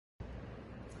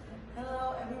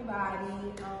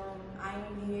everybody. I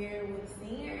am here with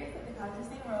seniors at the College of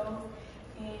St. Rose,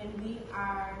 and we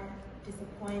are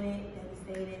disappointed,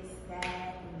 devastated,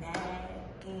 sad, mad,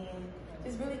 and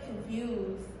just really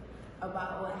confused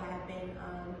about what happened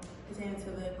pertaining to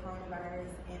the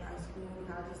coronavirus and our school,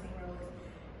 College of St. Rose,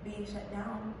 being shut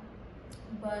down.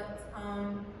 But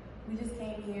we just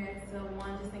came here to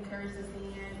just encourage the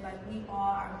seniors. Like, we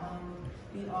all are bummed,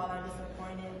 we all are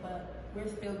disappointed, but we're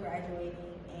still graduating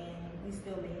and we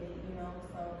still made it, you know.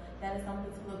 So that is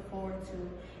something to look forward to.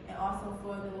 And also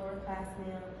for the lower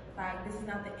classmen, like, this is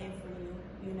not the end for you,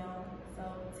 you know. So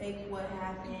take what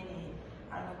happened and,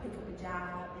 I don't know, pick up a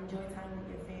job, enjoy time with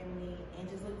your family, and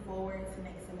just look forward to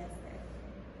next semester.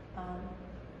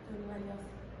 Anybody else?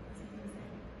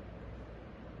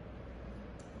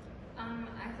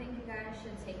 I think you guys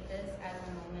should take this as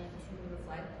a moment to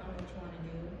reflect on what you want to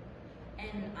do,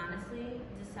 and honestly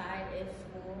decide if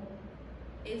school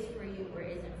is for you or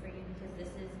isn't for you, because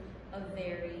this is a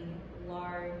very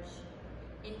large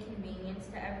inconvenience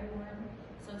to everyone.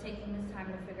 So taking this time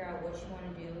to figure out what you want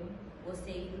to do will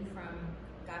save you from,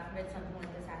 God forbid, something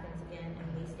like this happens again and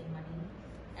wasting money.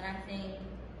 And I think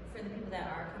for the people that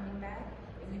are coming back,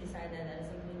 if you decide that that is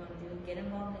something you want to do, get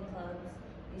involved in clubs.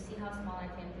 You see how small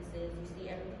our campus is, you see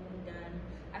everything we've done.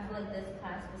 I feel like this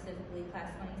class specifically,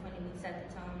 class 2020, we set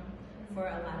the tone for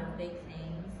a lot of big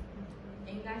things.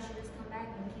 And you guys should just come back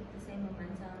and keep the same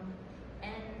momentum.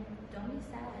 And don't be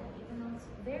sad, even though it's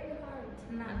very hard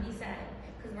to not be sad,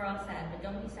 because we're all sad, but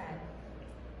don't be sad.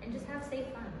 And just have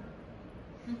safe fun.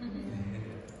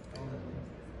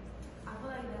 I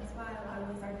feel like that's why a lot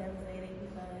of us are devastated,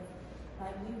 because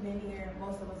like, we've been here,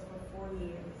 most of us, for 4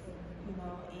 years, you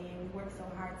know, and we worked so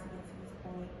hard to get to this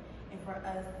point. And for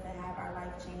us to have our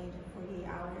life change in 48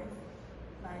 hours,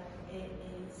 like, it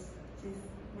is just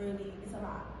really, it's a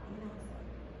lot, you know. So.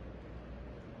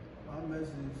 My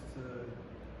message to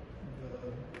the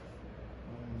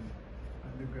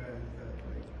undergrads that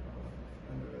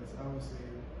under us, I would say,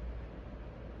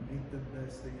 make the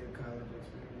best of your college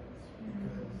experience,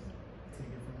 because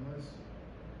take it from us,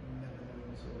 you never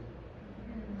know. So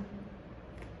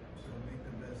make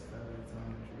the best out of the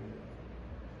time that you're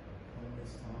on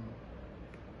this time.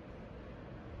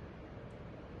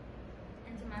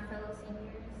 And to my fellow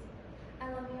seniors,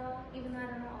 I love y'all, even though I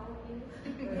don't know all of you.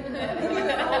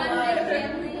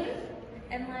 Family.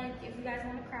 And like, if you guys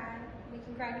want to cry, we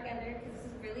can cry together, because this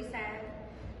is really sad.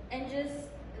 And just,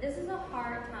 this is a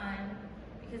hard time,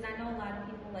 because I know a lot of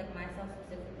people, like myself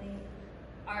specifically,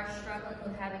 are struggling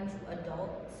with having to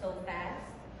adult so fast.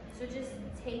 So just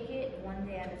take it one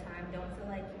day at a time. Don't feel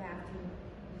like you have to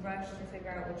rush to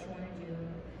figure out what you want to do.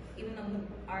 Even though we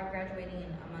are graduating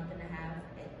in a month and a half,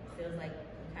 it feels like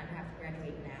we kind of have to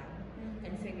graduate now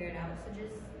and figure it out. So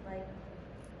just like,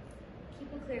 keep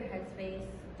a clear headspace.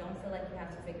 Don't feel like you have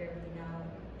to figure everything out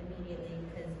immediately,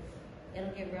 because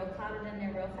it'll get real clouded in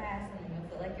there real fast, and then you'll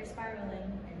feel like you're spiraling.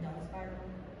 And don't spiral.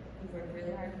 We've worked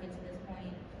really hard to get to this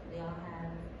point. We all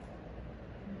have.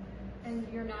 And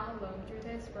you're not alone through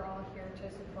this. We're all here to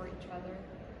support each other.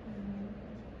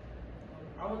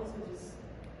 I wanted to just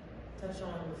touch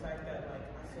on the fact that, like,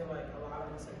 I feel like a lot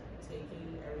of us are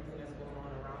taking everything that's going on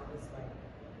around us, like,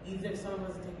 either some of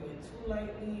us are taking it too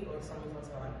lightly or some of us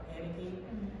are like panicking.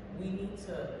 We need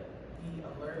to be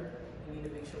alert. We need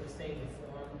to make sure we're staying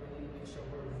informed. We need to make sure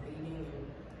we're reading and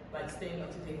like staying up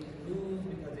to date with the news,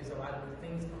 because there's a lot of new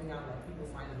things coming out, like people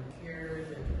finding cures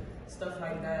and stuff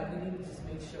like that. We need to just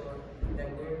make sure that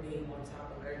we're being on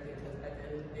top of everything, because at the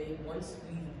end of the day, once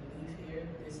we leave here,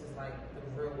 this is like the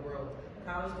real world.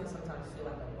 College can sometimes feel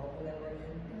like a bubble that we're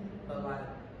in, but like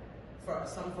for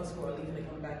some of us who are leaving and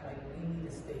coming back, like, we need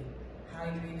to stay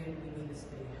hydrated, we need to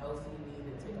stay healthy, we need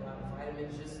to take a lot of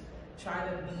vitamins, just try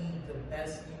to be the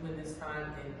best you in this time,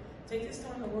 and take this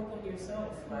time to work on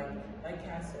yourself. Like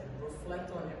Cass said, reflect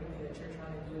on everything that you're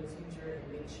trying to do in the future, and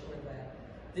make sure that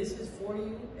this is for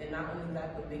you, and not only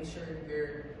that, but make sure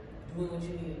you're doing what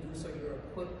you need to do so you're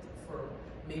equipped for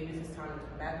maybe if it's time to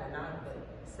come back or not, but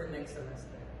for next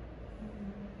semester.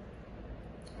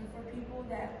 And for people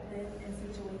that live in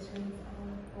situations,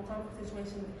 or come from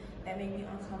situations that may be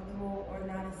uncomfortable or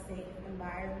not a safe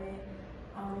environment,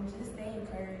 just stay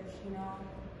encouraged, you know.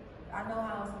 I know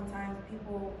how sometimes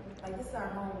people, like, this is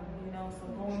our home, you know, so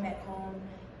going back home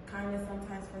kind of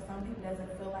sometimes for some people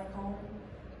doesn't feel like home,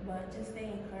 but just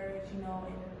stay encouraged, you know,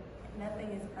 and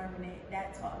nothing is permanent.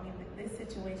 That taught me, this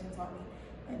situation taught me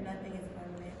that nothing is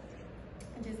permanent.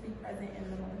 And just be present in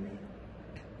the moment.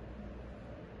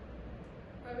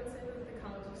 I would say that the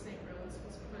College of St. Rose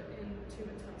was put into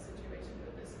a tough situation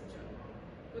with this in general.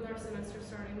 With our semester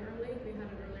starting early, we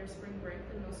had an earlier spring break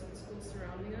than most of the schools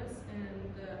surrounding us, and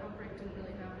the outbreak didn't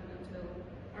really happen until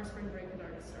our spring break had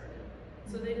already started.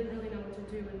 So they didn't really know what to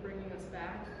do, and bringing us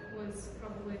back was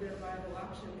probably their viable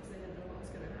option because they didn't know what was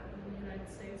going to happen in the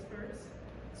United States first.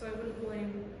 So I wouldn't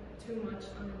blame too much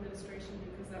on the administration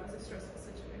because that was a stressful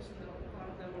situation that a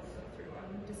lot of them would go through on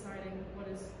deciding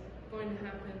what is going to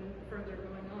happen further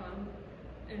going on,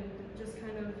 and just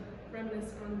kind of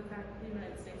reminisce on the fact that the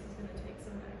United States is going to take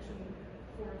some action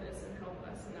for this and help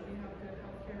us, and that we have good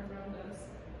health care around us,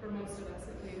 for most of us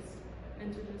at least,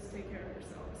 and to just take care of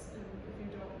yourselves. And if you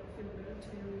don't feel good,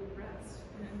 to rest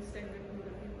and stay away from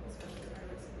other people, especially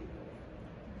high-risk people.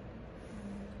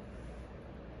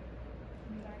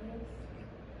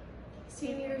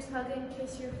 Seniors, hug and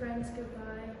kiss your friends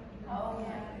goodbye. Oh,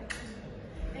 yeah.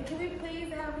 And can we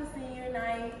please have a senior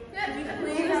night? Yeah. Can we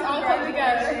please Just have all a come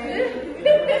together.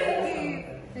 Please.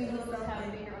 So you will just have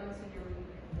your own senior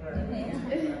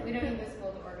reunion. We don't need the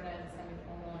school to organize a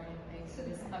semi-formal or anything, so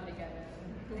just come together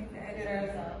and share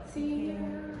results.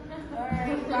 Senior. All right.